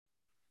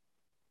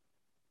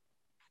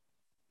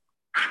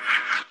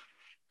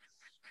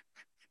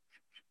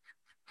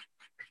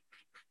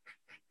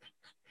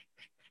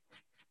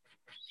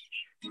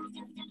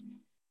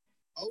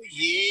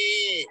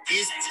Yeah,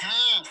 it's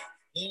time.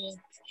 The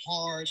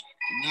Hard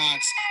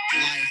Knocks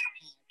Life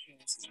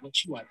podcast is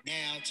what you are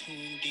now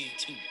tuned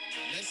into.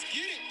 Let's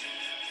get it.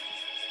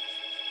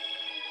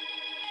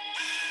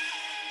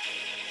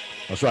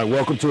 That's right.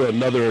 Welcome to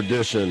another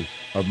edition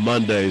of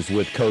Mondays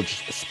with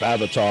Coach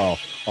Spavital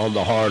on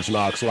the Hard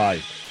Knocks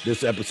Life.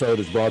 This episode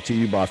is brought to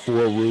you by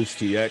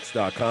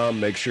 4roofstx.com.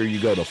 Make sure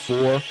you go to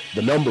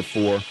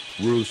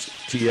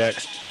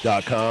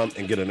 4roofstx.com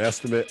and get an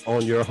estimate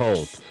on your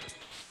home.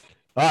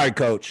 All right,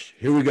 Coach,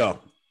 here we go.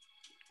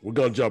 We're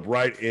going to jump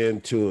right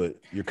into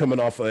it. You're coming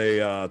off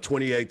a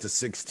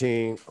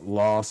 28-16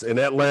 loss in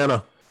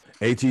Atlanta,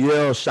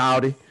 ATL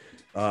shouty,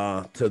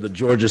 to the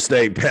Georgia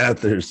State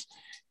Panthers.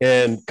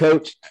 And,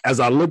 Coach,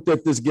 as I looked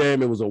at this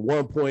game, it was a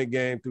one-point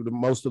game through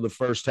most of the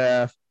first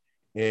half.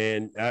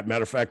 And, as a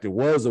matter of fact, it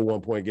was a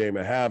one-point game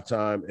at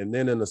halftime. And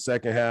then in the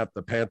second half,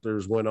 the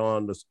Panthers went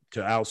on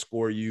to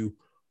outscore you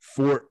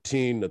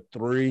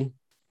 14-3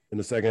 in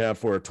the second half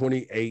for a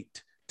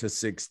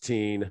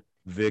 28-16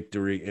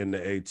 victory in the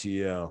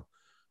ATL.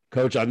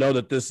 Coach, I know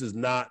that this is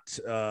not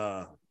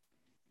the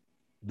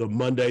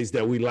Mondays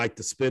that we like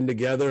to spend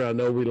together. I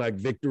know we like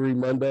victory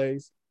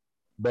Mondays,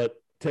 but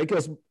take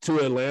us to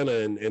Atlanta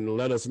and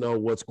let us know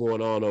what's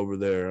going on over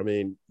there. I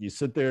mean, you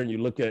sit there and you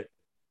look at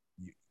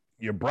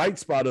your bright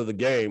spot of the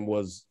game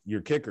was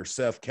your kicker,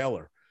 Seth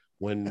Keller.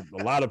 When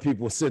a lot of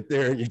people sit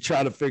there and you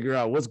try to figure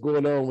out what's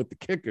going on with the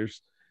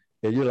kickers,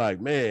 and you're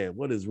like, man,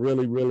 what is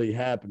really, really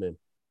happening?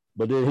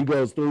 But then he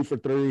goes 3 for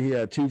 3. He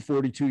had two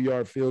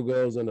 42-yard field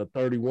goals and a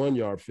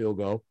 31-yard field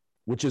goal,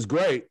 which is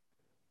great,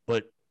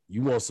 but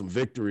you want some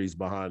victories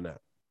behind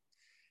that.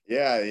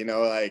 Yeah,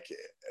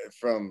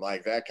 from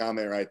that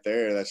comment right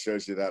there, that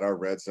shows you that our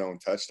red zone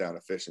touchdown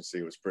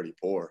efficiency was pretty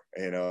poor.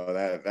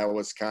 That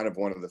was kind of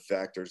one of the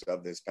factors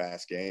of this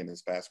past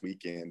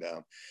weekend.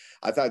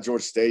 I thought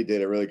Georgia State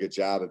did a really good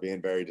job of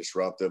being very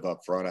disruptive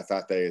up front. I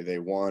thought they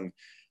won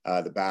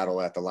the battle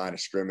at the line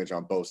of scrimmage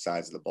on both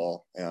sides of the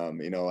ball.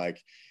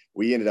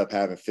 We ended up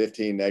having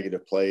 15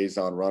 negative plays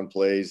on run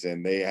plays,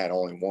 and they had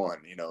only one,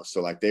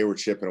 so they were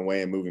chipping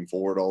away and moving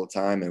forward all the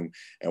time. And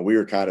we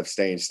were kind of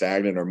staying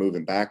stagnant or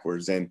moving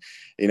backwards. And,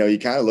 you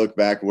kind of look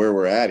back where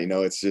we're at,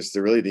 it's just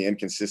really the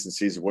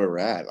inconsistencies of where we're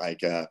at.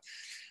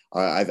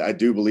 I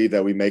do believe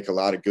that we make a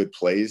lot of good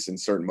plays in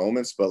certain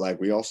moments, but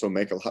we also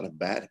make a lot of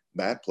bad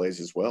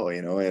plays as well,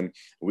 and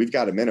we've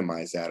got to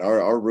minimize that.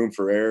 Our room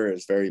for error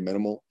is very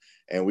minimal.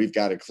 And we've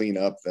got to clean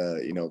up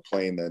the,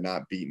 playing the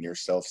not beating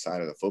yourself side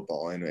of the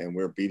football. And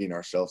we're beating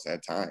ourselves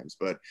at times.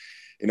 But,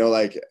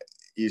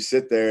 you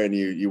sit there and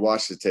you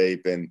watch the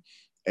tape and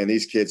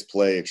these kids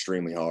play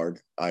extremely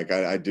hard.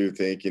 I do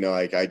think,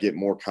 I get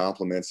more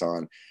compliments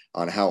on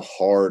how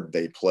hard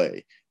they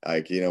play.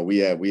 We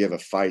have a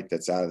fight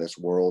that's out of this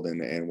world,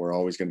 and we're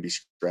always going to be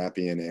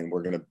scrappy and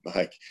we're going to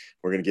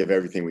give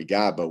everything we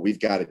got, but we've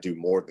got to do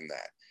more than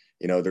that.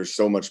 There's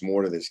so much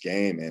more to this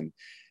game, and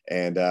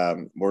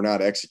we're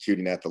not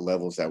executing at the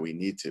levels that we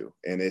need to.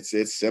 And it's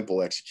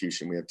simple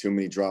execution. We have too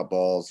many drop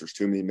balls. There's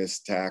too many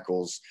missed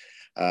tackles.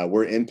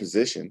 We're in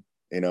position,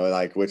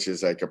 which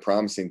is a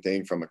promising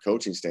thing from a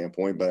coaching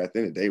standpoint. But at the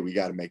end of the day, we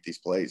got to make these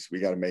plays. We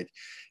got to make,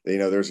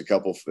 there's a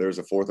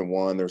 4th and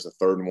 1, there's a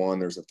 3rd and 1,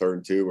 there's a 3rd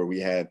and 2 where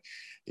we had,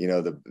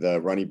 the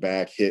running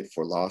back hit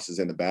for losses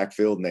in the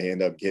backfield, and they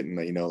end up getting,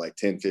 10,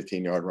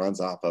 15-yard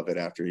runs off of it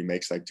after he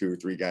makes 2 or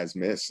 3 guys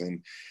miss.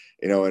 And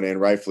and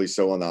rightfully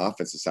so on the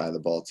offensive side of the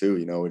ball too,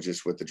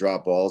 just with the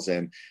drop balls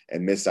and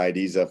missed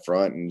IDs up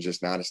front and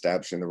just not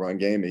establishing the run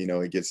game,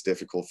 it gets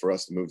difficult for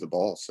us to move the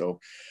ball.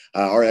 So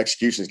our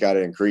execution's got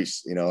to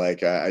increase,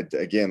 I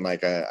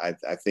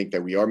think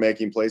that we are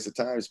making plays at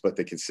times, but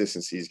the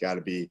consistency's got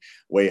to be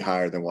way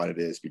higher than what it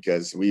is,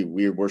 because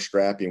we're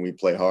scrappy and we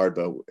play hard,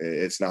 but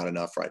it's not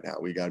enough right now.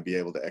 We got to be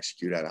able to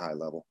execute at a high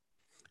level.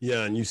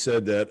 Yeah, and you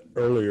said that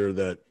earlier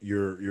that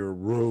your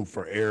room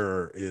for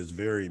error is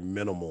very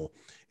minimal.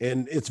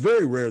 And it's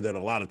very rare that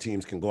a lot of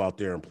teams can go out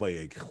there and play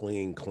a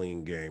clean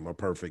game, a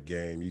perfect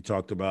game. You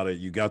talked about it.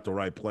 You got the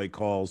right play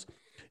calls,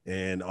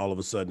 and all of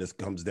a sudden it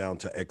comes down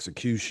to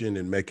execution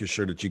and making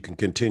sure that you can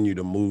continue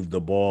to move the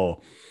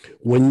ball.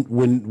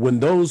 When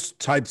those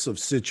types of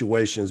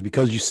situations,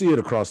 because you see it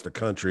across the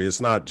country, it's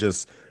not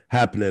just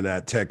happening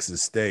at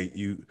Texas State.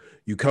 You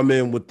come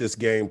in with this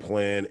game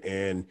plan,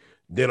 and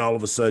then all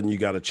of a sudden you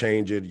got to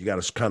change it. You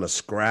got to kind of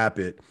scrap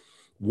it.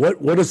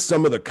 What are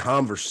some of the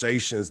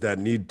conversations that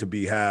need to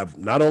be have,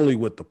 not only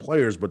with the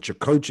players, but your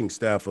coaching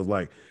staff of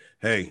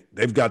hey,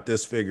 they've got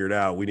this figured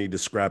out. We need to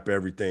scrap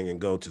everything and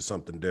go to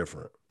something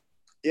different.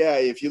 Yeah,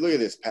 if you look at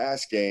this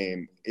past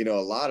game, a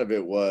lot of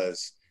it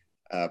was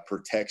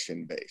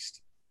protection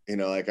based.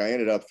 I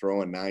ended up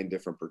throwing 9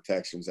 different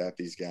protections at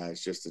these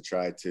guys just to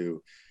try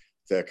to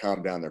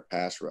calm down their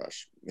pass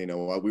rush. We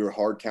were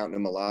hard counting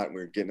them a lot, and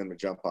we were getting them to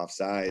jump off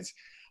sides.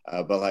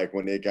 But like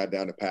when it got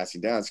down to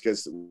passing downs,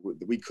 because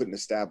we couldn't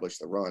establish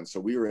the run, so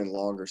we were in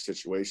longer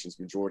situations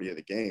majority of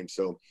the game.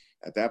 So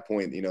at that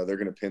point, they're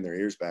going to pin their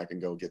ears back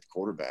and go get the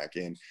quarterback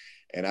in.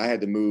 And I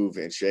had to move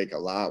and shake a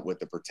lot with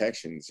the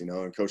protections,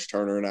 and Coach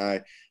Turner and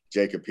I,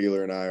 Jacob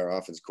Peeler and I, our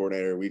offensive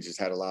coordinator, we just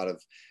had a lot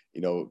of,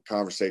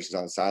 conversations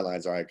on the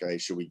sidelines. All right, okay,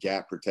 should we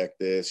gap protect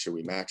this? Should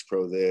we max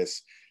pro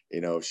this?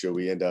 Should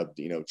we end up,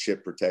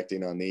 chip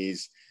protecting on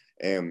these?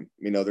 And,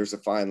 there's a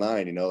fine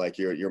line, like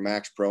you're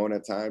max proing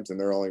at times and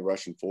they're only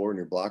rushing 4 and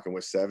you're blocking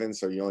with 7.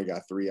 So you only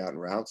got 3 out in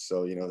routes.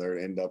 So, they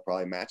end up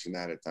probably matching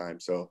that at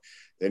times. So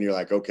then you're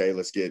like, okay,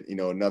 let's get,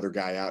 another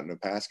guy out in a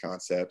pass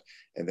concept.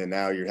 And then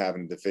now you're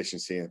having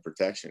deficiency in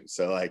protection.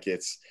 So like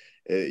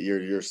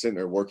you're sitting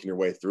there working your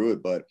way through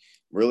it. But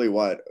really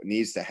what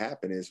needs to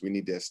happen is we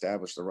need to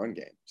establish the run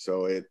game.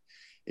 So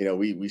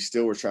we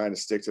still were trying to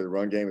stick to the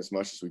run game as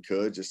much as we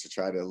could just to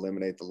try to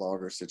eliminate the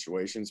longer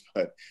situations.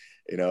 But,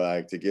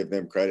 like to give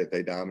them credit,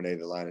 they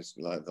dominated the line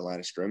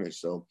of scrimmage.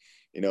 So,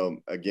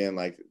 again,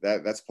 like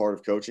that's part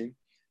of coaching.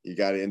 You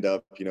got to end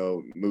up,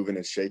 moving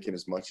and shaking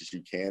as much as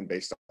you can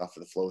based off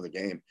of the flow of the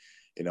game,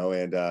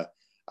 and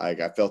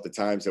I felt the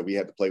times that we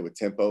had to play with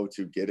tempo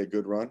to get a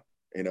good run,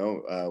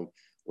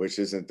 which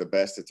isn't the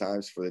best at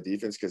times for the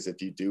defense, because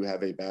if you do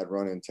have a bad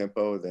run in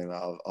tempo, then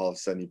all of a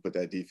sudden you put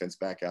that defense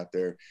back out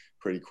there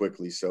pretty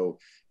quickly. So,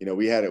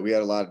 we had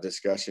a lot of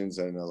discussions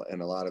and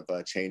a lot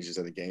of changes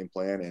of the game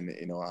plan.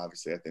 And,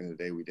 obviously at the end of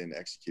the day, we didn't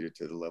execute it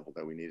to the level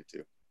that we needed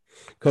to.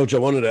 Coach, I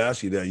wanted to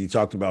ask you that. You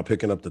talked about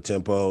picking up the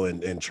tempo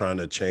and trying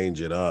to change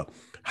it up.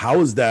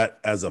 How is that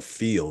as a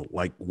feel?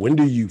 Like, when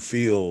do you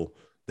feel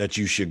that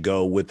you should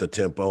go with the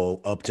tempo,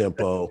 up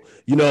tempo?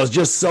 It's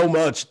just so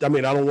much. I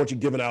mean, I don't want you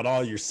giving out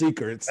all your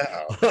secrets,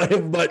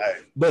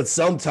 but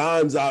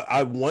sometimes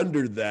I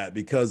wonder that,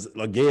 because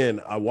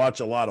again, I watch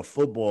a lot of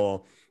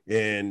football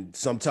and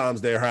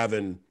sometimes they're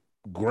having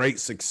great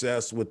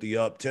success with the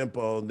up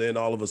tempo. And then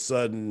all of a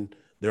sudden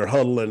they're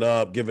huddling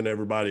up, giving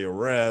everybody a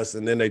rest,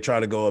 and then they try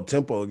to go up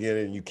tempo again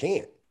and you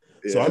can't.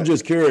 Yeah. So I'm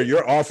just curious,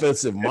 your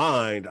offensive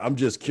mind, I'm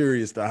just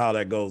curious to how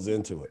that goes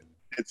into it.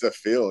 It's a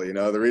feel,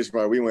 the reason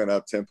why we went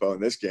up tempo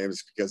in this game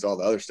is because all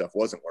the other stuff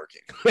wasn't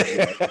working. So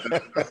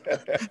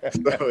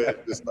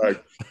it just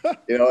like,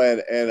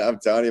 and I'm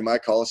telling you, my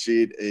call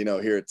sheet,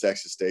 here at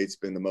Texas State's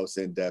been the most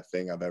in-depth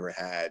thing I've ever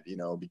had,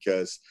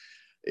 because,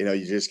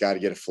 you just got to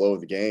get a flow of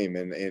the game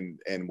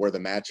and where the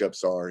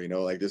matchups are,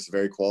 like this is a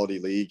very quality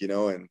league,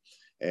 and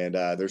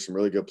there's some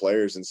really good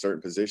players in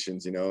certain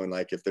positions, and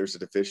like if there's a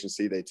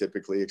deficiency, they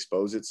typically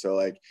expose it. So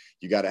like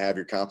you got to have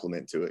your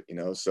complement to it,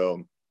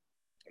 so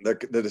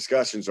the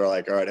discussions are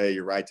like, all right, hey,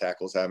 your right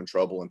tackle's having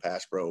trouble in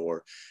pass pro,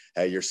 or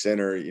hey, your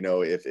center,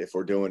 if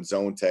we're doing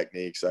zone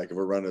techniques, like if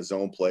we're running a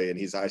zone play and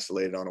he's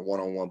isolated on a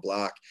one-on-one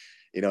block,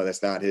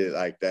 that's not his,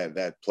 like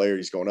that player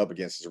he's going up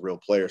against is a real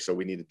player. So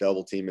we need to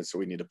double team it. So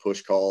we need to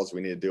push calls.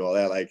 We need to do all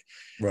that. Like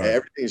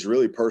everything's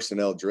really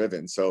personnel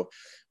driven. So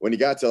when you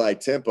got to like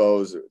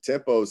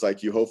tempos,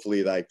 like you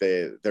hopefully like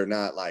they're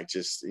not like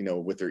just,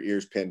 with their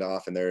ears pinned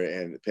off and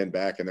pinned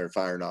back and they're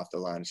firing off the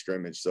line of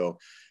scrimmage. So,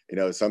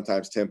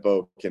 sometimes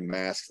tempo can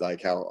mask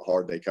like how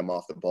hard they come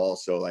off the ball.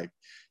 So like,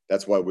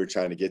 that's why we're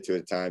trying to get to it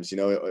at times.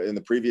 In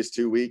the previous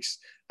 2 weeks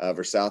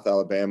versus South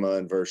Alabama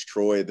and versus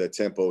Troy, the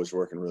tempo was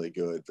working really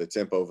good. The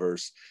tempo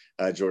versus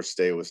Georgia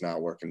State was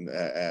not working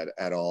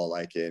at all,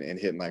 like and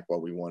hitting like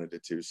what we wanted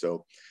it to.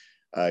 So,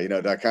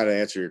 to kind of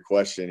answer your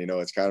question,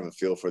 it's kind of a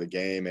feel for the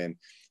game. And,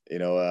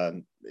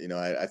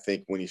 I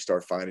think when you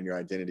start finding your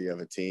identity of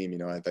a team,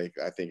 I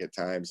think at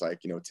times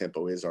like,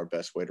 tempo is our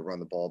best way to run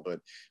the ball. But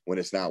when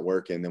it's not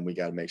working, then we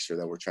got to make sure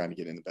that we're trying to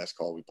get in the best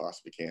call we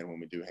possibly can when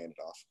we do hand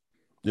it off.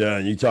 Yeah,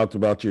 and you talked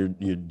about your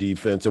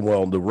defense and,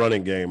 well, the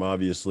running game,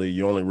 obviously,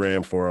 you only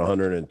ran for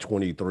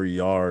 123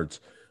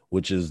 yards,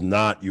 which is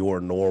not your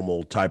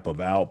normal type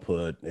of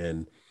output.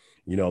 And,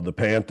 the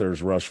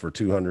Panthers rushed for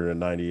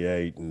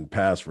 298 and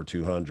passed for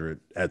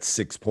 200 at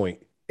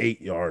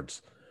 6.8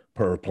 yards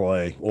per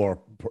play,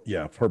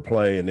 per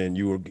play. And then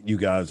you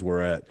guys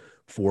were at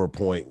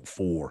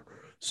 4.4.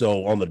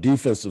 So on the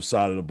defensive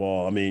side of the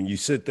ball, I mean, you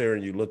sit there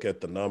and you look at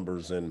the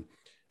numbers, and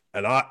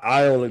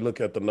I only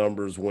look at the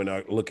numbers when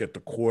I look at the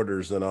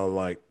quarters, and I'm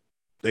like,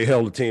 they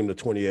held the team to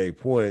 28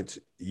 points.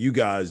 You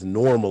guys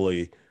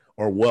normally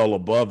are well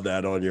above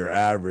that on your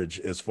average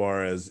as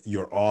far as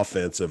your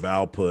offensive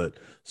output.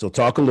 So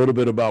talk a little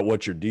bit about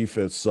what your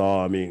defense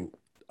saw. I mean,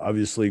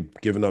 obviously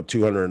giving up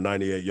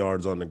 298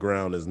 yards on the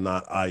ground is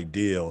not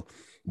ideal,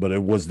 but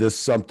was this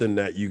something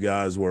that you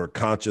guys were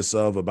conscious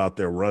of about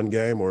their run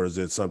game, or is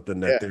it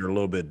something that they're a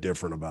little bit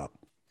different about?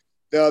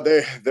 No,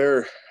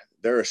 they're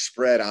a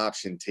spread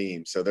option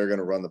team, so they're going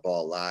to run the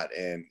ball a lot,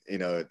 and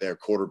their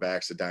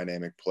quarterback's a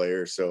dynamic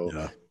player.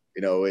 So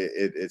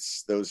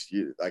it's those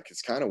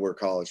it's kind of where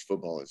college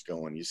football is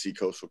going. You see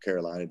Coastal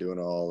Carolina doing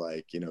all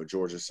like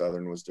Georgia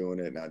Southern was doing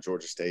it. Now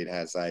Georgia State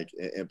has like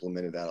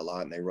implemented that a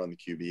lot, and they run the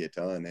QB a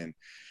ton. And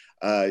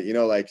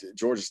like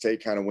Georgia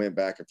State kind of went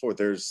back and forth.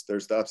 There's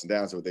the ups and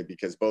downs with it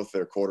because both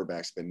their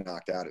quarterbacks have been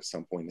knocked out at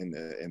some point in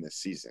the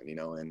season,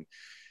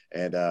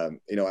 And,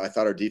 I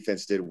thought our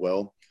defense did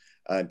well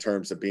in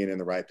terms of being in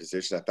the right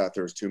position. I thought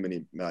there was too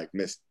many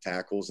missed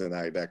tackles, and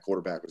that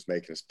quarterback was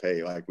making us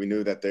pay. Like, we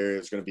knew that there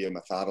was going to be a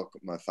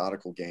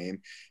methodical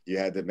game. You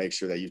had to make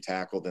sure that you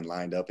tackled and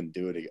lined up and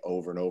do it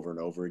over and over and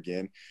over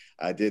again.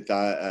 I did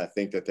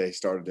think that they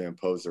started to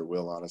impose their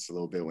will on us a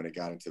little bit when it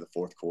got into the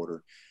fourth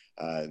quarter.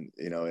 And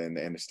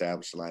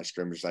establish the line of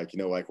scrimmage. Like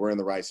we're in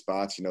the right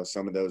spots.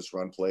 Some of those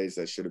run plays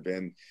that should have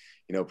been,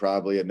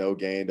 probably a no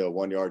gain to a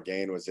 1 yard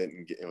gain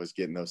it was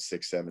getting those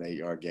 6, 7, 8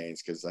 yard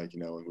gains because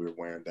we were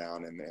wearing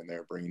down and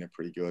they're bringing it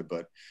pretty good.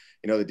 But,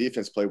 the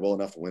defense played well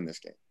enough to win this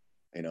game.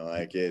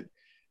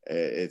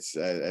 It's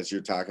as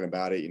you're talking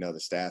about it, the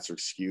stats are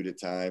skewed at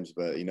times,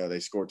 but, they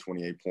scored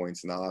 28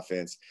 points in the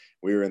offense.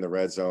 We were in the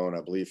red zone,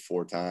 I believe,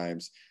 4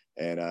 times.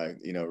 And,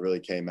 really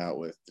came out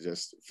with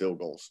just field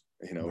goals.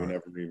 We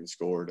never even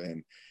scored.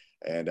 And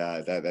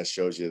that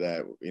shows you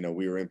that,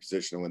 we were in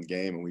position to win the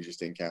game and we just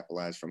didn't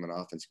capitalize from an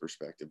offense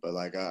perspective. But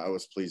I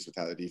was pleased with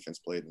how the defense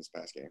played in this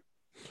past game.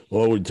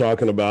 Well, we're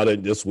talking about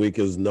it. This week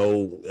is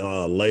no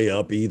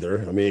layup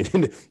either. I mean,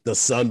 the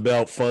Sun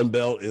Fun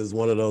Belt is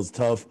one of those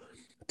tough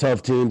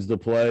teams to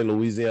play.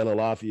 Louisiana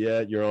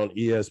Lafayette, you're on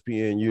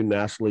ESPNU,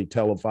 nationally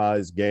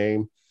televised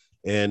game.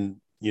 And,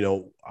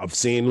 I've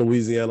seen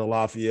Louisiana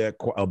Lafayette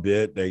a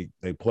bit. They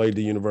played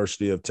the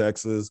University of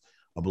Texas.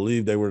 I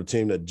believe they were a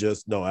team that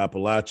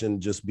Appalachian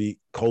just beat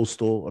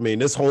Coastal. I mean,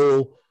 this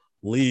whole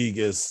league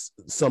is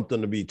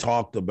something to be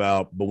talked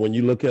about. But when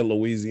you look at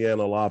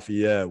Louisiana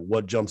Lafayette,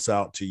 what jumps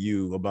out to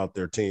you about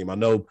their team? I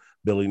know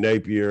Billy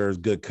Napier is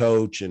a good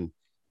coach, and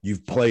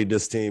you've played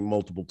this team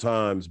multiple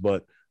times.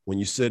 But when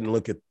you sit and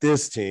look at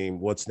this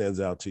team, what stands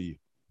out to you?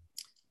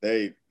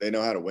 They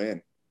know how to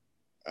win.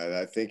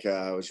 I think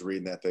I was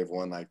reading that they've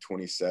won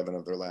 27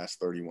 of their last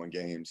 31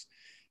 games,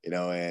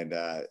 and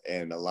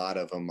a lot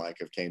of them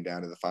have came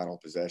down to the final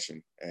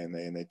possession, and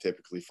they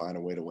typically find a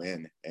way to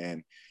win.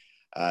 And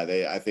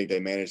I think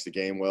they managed the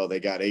game well. They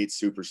got 8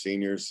 super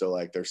seniors,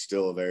 so they're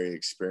still a very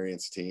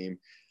experienced team.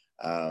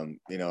 I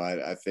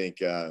think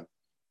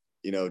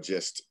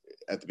just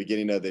at the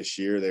beginning of this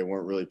year, they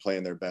weren't really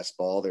playing their best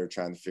ball. They were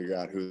trying to figure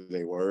out who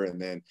they were,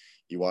 and then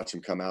you watch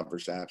them come out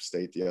versus App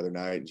State the other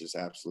night and just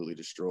absolutely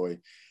destroy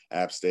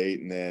App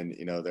State. And then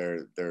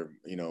they're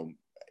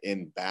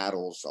in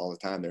battles all the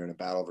time. They're in a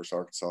battle versus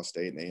Arkansas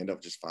State, and they end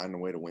up just finding a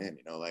way to win.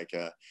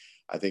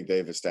 I think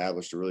they've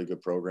established a really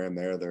good program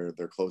there.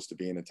 They're close to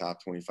being a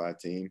top 25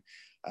 team.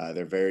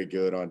 They're very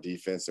good on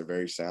defense. They're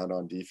very sound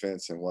on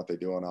defense, and what they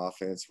do on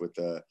offense with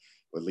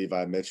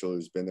Levi Mitchell,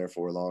 who's been there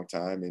for a long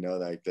time. They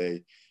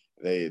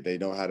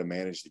know how to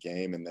manage the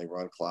game, and they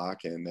run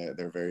clock, and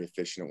they're very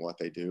efficient at what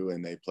they do,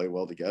 and they play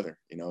well together.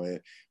 We're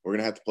going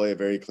to have to play a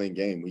very clean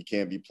game. We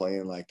can't be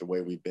playing the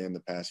way we've been the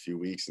past few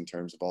weeks in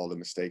terms of all the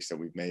mistakes that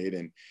we've made.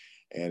 And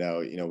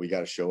we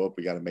got to show up,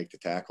 we got to make the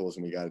tackles,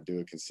 and we got to do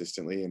it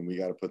consistently, and we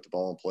got to put the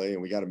ball in play,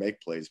 and we got to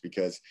make plays,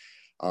 because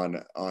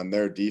on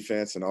their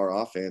defense and our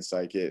offense,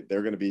 they're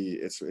going to be,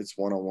 it's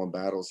one-on-one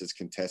battles. It's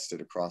contested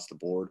across the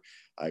board.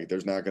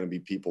 There's not going to be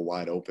people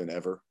wide open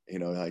ever. You're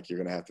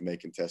going to have to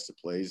make contested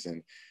plays,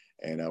 and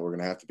we're going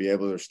to have to be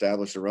able to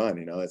establish a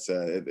run. It's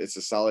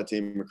a solid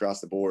team across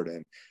the board,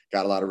 and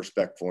got a lot of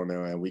respect for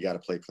them. And we got to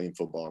play clean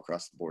football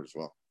across the board as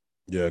well.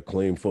 Yeah,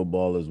 clean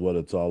football is what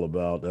it's all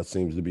about. That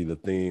seems to be the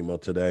theme of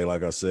today.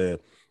 Like I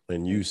said,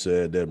 and you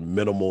said, that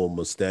minimal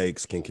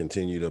mistakes can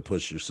continue to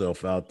push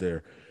yourself out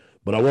there.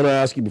 But I want to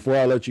ask you, before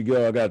I let you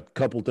go, I got a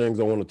couple things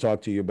I want to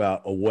talk to you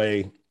about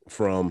away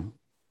from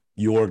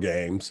your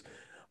games.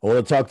 I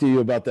want to talk to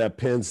you about that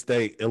Penn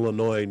State,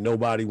 Illinois,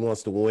 nobody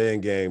wants to win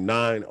game,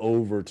 9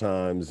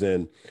 overtimes.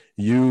 And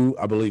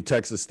I believe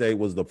Texas State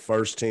was the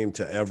first team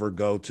to ever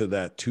go to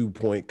that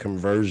 2-point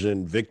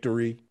conversion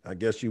victory, I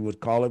guess you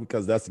would call it,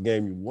 because that's the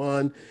game you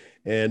won.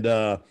 And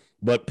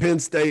but Penn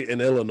State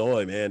and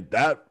Illinois, man,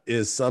 that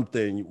is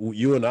something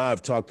you and I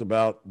have talked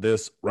about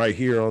this right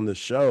here on the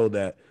show,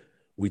 that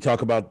we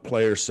talk about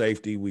player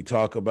safety. We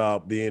talk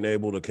about being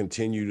able to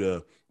continue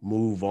to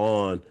move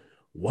on.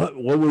 What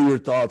were your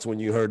thoughts when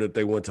you heard that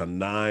they went to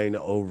 9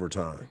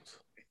 overtimes?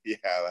 Yeah,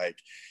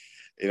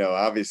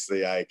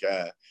 obviously, I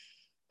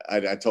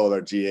told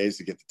our GAs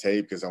to get the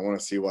tape because I want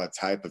to see what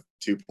type of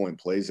 2-point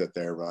plays that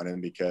they're running,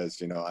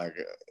 because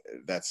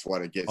that's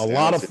what it gets. A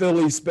lot of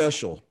Philly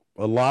special.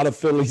 A lot of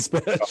Philly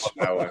special.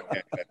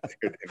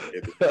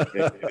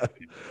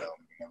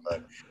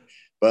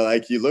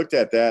 But you looked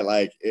at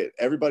that,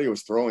 everybody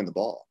was throwing the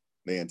ball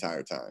the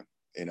entire time,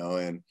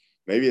 and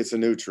maybe it's a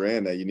new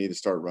trend that you need to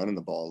start running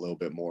the ball a little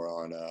bit more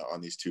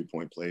on these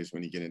 2-point plays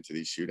when you get into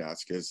these shootouts,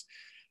 because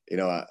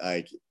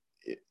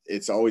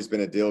it's always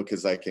been a deal,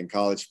 because in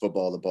college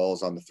football the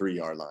ball's on the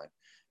 3-yard line,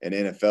 and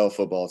NFL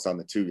football it's on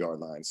the 2-yard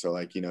line. So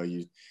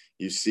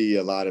you see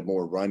a lot of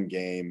more run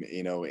game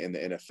in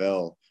the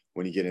NFL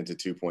when you get into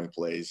 2-point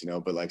plays,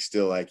 but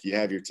still you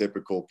have your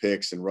typical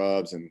picks and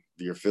rubs and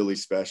your Philly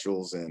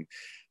specials, and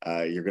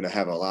you're going to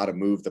have a lot of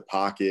move the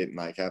pocket and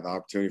have an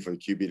opportunity for the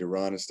QB to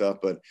run and stuff.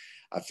 But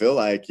I feel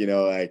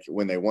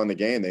when they won the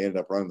game, they ended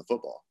up running the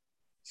football.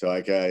 So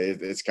like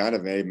it's kind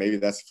of maybe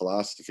that's the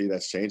philosophy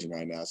that's changing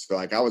right now. So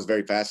like I was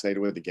very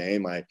fascinated with the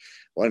game. Like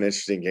what an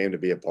interesting game to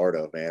be a part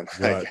of, man.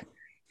 Right. Like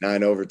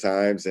 9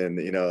 overtimes, and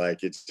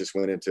like it just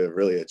went into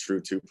really a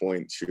true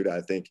 2-point shootout.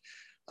 I think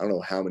I don't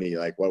know how many,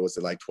 like what was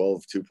it, like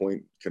 12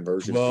 2-point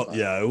conversions. Well,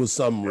 yeah, it was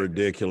something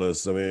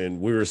ridiculous. I mean,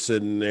 we were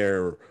sitting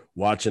there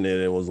watching it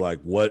and it was like,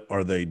 what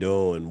are they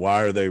doing?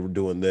 Why are they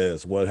doing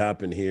this? What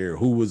happened here?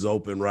 Who was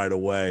open right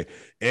away?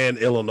 And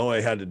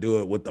Illinois had to do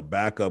it with the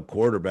backup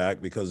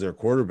quarterback because their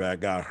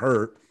quarterback got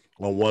hurt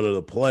on one of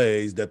the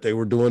plays that they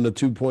were doing the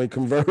 2-point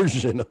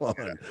conversion on.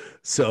 Yeah.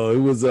 So it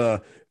was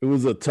a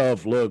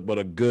tough look, but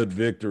a good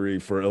victory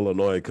for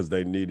Illinois because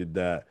they needed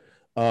that.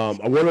 I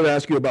wanted to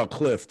ask you about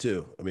Cliff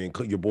too. I mean,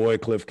 your boy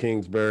Cliff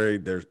Kingsbury.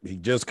 He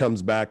just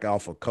comes back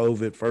off of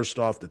COVID. First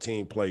off, the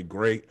team played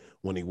great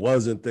when he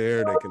wasn't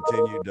there. They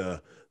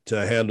continued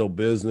to handle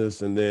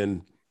business, and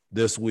then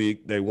this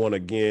week they won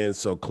again.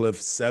 So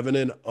Cliff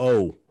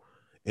 7-0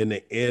 in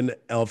the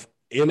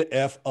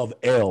NF of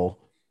L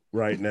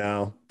right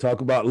now.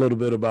 Talk about a little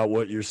bit about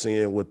what you're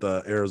seeing with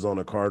the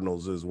Arizona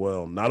Cardinals as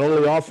well. Not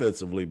only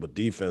offensively, but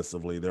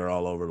defensively, they're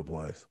all over the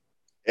place.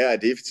 Yeah,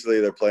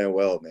 defensively they're playing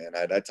well, man.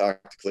 I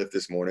talked to Cliff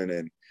this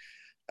morning,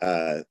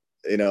 and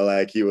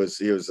like he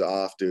was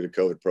off due to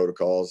COVID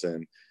protocols,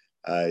 and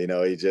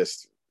he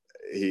just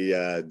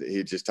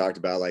talked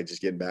about like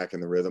just getting back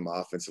in the rhythm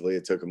offensively.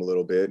 It took him a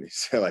little bit, and he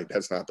said like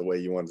that's not the way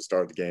you wanted to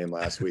start the game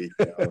last week.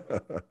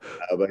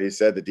 But he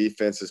said the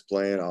defense is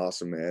playing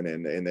awesome, man,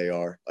 and they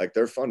are like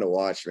they're fun to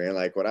watch, man.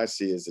 Like what I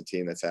see is a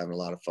team that's having a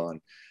lot of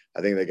fun. I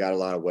think they got a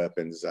lot of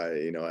weapons.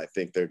 I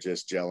think they're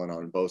just gelling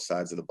on both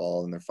sides of the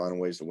ball, and they're finding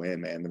ways to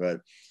win, man.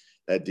 But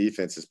that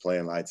defense is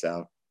playing lights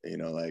out.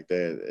 Like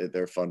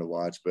they're fun to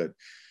watch. But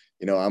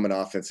I'm an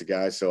offensive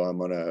guy, so I'm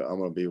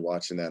gonna be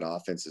watching that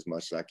offense as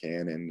much as I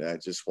can. And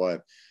just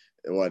what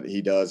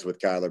he does with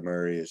Kyler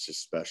Murray is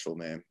just special,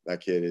 man.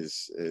 That kid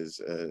is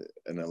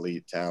an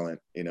elite talent.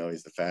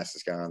 He's the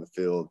fastest guy on the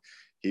field.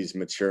 He's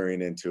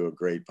maturing into a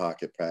great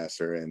pocket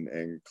passer,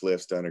 and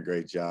Cliff's done a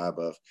great job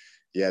of,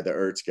 the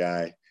Ertz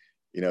guy,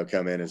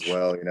 come in as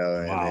well, and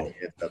then he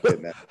ends up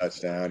hitting that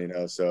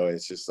touchdown, so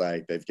it's just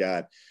like they've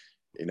got,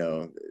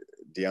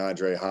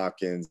 DeAndre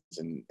Hopkins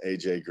and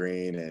AJ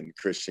Green and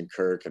Christian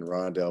Kirk and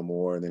Rondell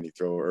Moore, and then you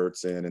throw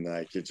Ertz in, and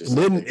like it just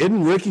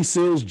isn't Ricky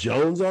Seals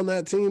Jones on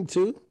that team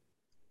too?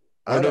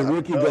 Or did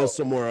Ricky go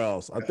somewhere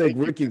else? I think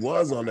Ricky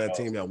was on that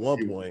team at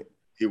one point.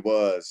 He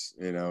was,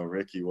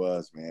 Ricky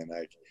was, man.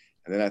 Like,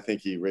 and then I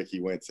think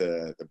Ricky went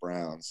to the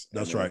Browns.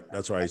 That's right.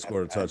 That's right. He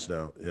scored a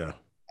touchdown. Yeah.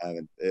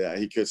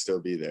 He could still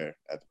be there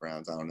at the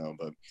Browns. I don't know,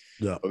 but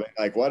yeah. But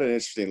like what an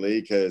interesting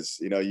league, because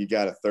you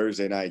got a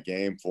Thursday night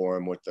game for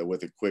them with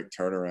a quick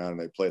turnaround, and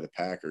they play the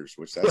Packers,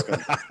 which that's going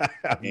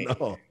to be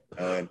no.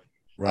 And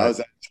right. I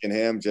was asking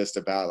him just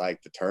about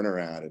like the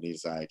turnaround, and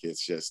he's like,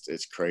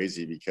 it's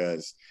crazy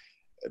because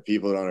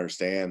people don't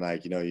understand,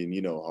 like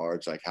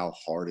Harge, like how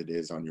hard it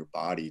is on your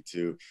body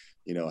to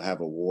have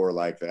a war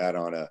like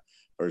that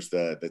versus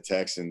the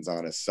Texans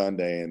on a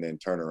Sunday, and then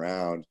turn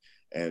around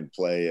and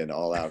play an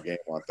all-out game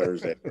on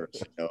Thursday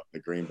versus the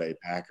Green Bay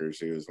Packers,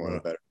 who is one of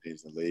the better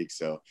teams in the league.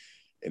 So,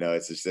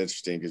 it's just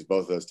interesting because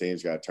both of those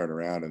teams got to turn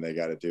around, and they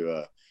got to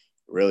do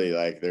really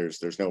like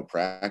there's no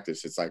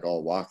practice. It's like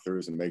all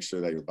walkthroughs and make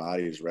sure that your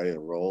body is ready to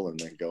roll and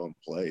then go and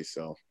play.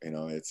 So,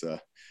 it's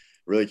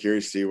really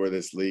curious to see where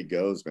this league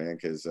goes, man,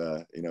 because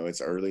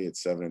it's early,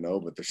 it's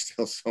 7-0, but there's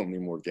still so many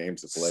more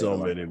games to play. So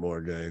many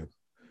more games.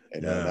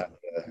 And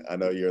I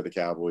know you're the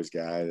Cowboys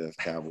guy, the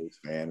Cowboys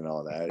fan, and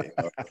all that.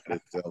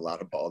 It's still a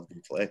lot of ball to be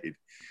played.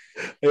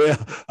 Yeah,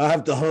 I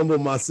have to humble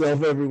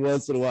myself every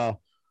once in a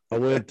while. I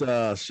went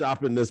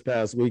shopping this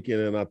past weekend,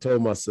 and I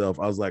told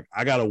myself, I was like,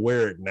 I got to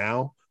wear it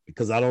now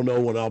because I don't know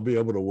when I'll be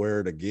able to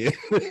wear it again.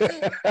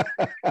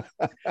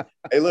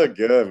 They look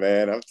good,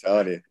 man. I'm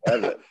telling you.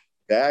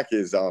 Dak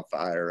is on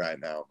fire right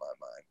now in my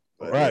mind.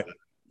 But right.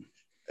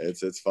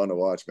 It's fun to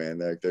watch, man.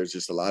 There's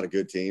just a lot of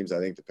good teams. I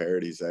think the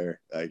parity's there.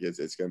 Like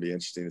it's going to be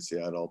interesting to see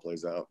how it all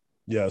plays out.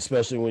 Yeah,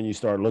 especially when you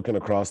start looking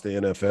across the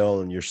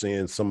NFL and you're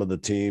seeing some of the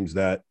teams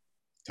that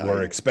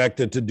were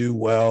expected to do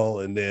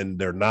well, and then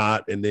they're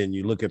not. And then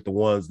you look at the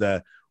ones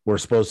that were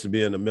supposed to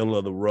be in the middle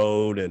of the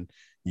road, and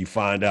you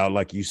find out,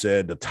 like you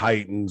said, the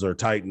Titans are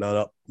tightening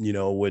up,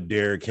 with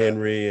Derrick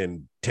Henry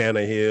and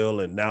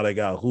Tannehill, and now they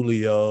got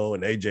Julio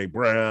and AJ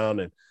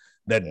Brown, and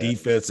that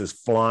defense is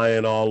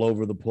flying all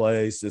over the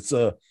place. It's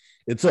a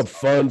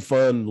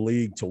fun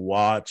league to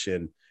watch,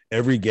 and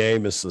every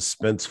game is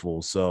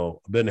suspenseful.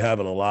 So I've been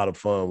having a lot of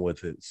fun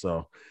with it.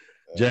 So,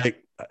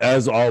 Jake,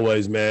 as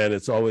always, man,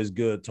 it's always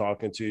good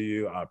talking to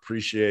you. I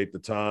appreciate the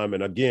time.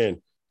 And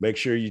again, make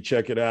sure you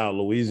check it out.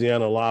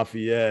 Louisiana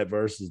Lafayette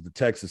versus the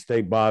Texas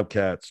State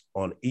Bobcats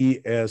on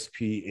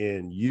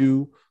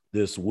ESPNU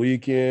this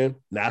weekend,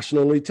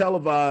 nationally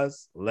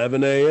televised,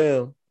 11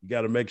 a.m. You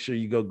got to make sure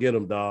you go get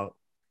them, dog.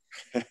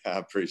 I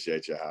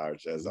appreciate you,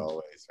 Howard, as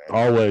always, man.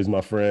 Always,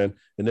 my friend.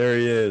 And there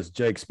he is,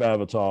 Jake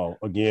Spavital.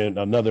 Again,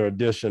 another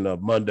edition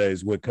of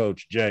Mondays with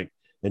Coach Jake.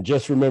 And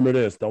just remember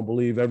this, don't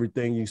believe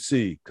everything you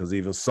see, because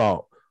even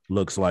salt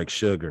looks like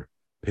sugar.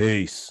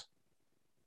 Peace.